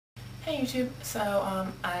Hey YouTube, so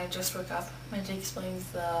I just woke up. My Jake explains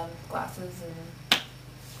the glasses and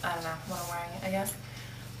I don't know what I'm wearing, I guess.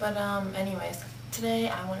 But anyways, today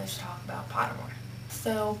I wanted to talk about Pottermore.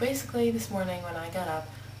 So basically this morning when I got up,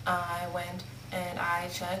 I went and I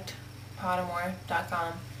checked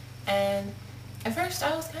Pottermore.com, and at first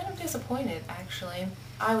I was kind of disappointed actually.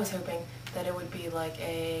 I was hoping that it would be like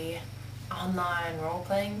a online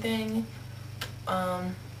role-playing thing,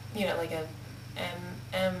 like a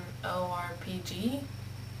MMORPG,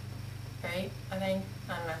 right? I think.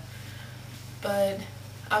 I don't know. But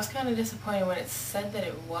I was kind of disappointed when it said that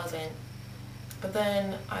it wasn't. But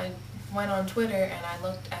then I went on Twitter and I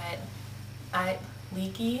looked at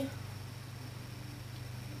Leaky.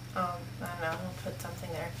 I don't know, I'll put something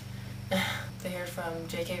there. They heard from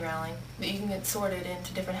J.K. Rowling that you can get sorted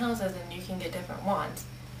into different houses and you can get different wands.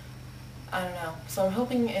 I don't know. So I'm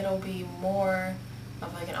hoping it'll be more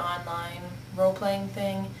of like an online role-playing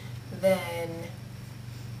thing than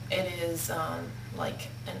it is like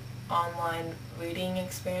an online reading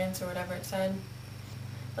experience or whatever it said.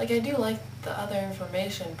 Like, I do like the other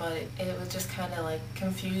information, but it was just kind of like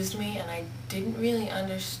confused me, and I didn't really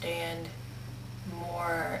understand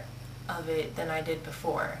more of it than I did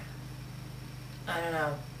before. I don't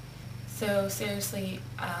know. So seriously,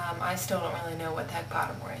 I still don't really know what the heck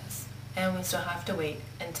Pottermore is. And we still have to wait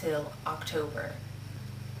until October.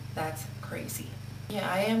 That's crazy. Yeah,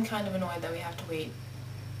 I am kind of annoyed that we have to wait,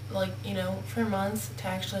 like, for months to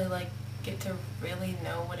actually, like, get to really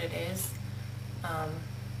know what it is.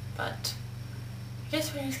 But I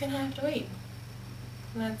guess we're just gonna have to wait.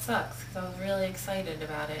 And that sucks, because I was really excited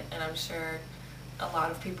about it, and I'm sure a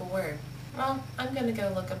lot of people were. Well, I'm gonna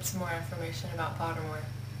go look up some more information about Pottermore,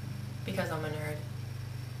 because I'm a nerd.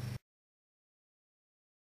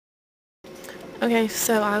 Okay,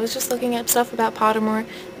 so I was just looking at stuff about Pottermore,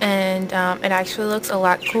 and it actually looks a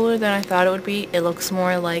lot cooler than I thought it would be. It looks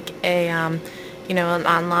more like a, an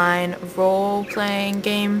online role-playing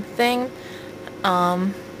game thing.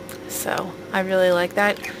 So I really like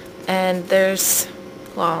that. And there's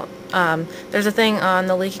a thing on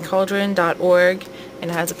the leakycauldron.org, and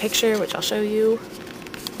it has a picture, which I'll show you.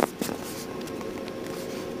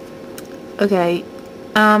 Okay,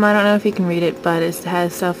 I don't know if you can read it, but it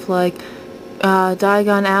has stuff like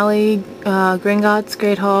Diagon Alley, Gringotts,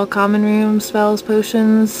 Great Hall, Common Room, Spells,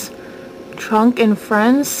 Potions, Trunk, and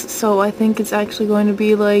Friends, so I think it's actually going to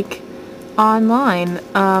be like online,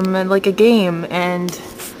 and like a game, and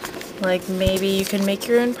like maybe you can make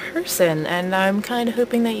your own person, and I'm kind of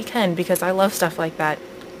hoping that you can, because I love stuff like that.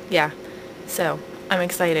 Yeah, so I'm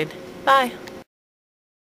excited. Bye!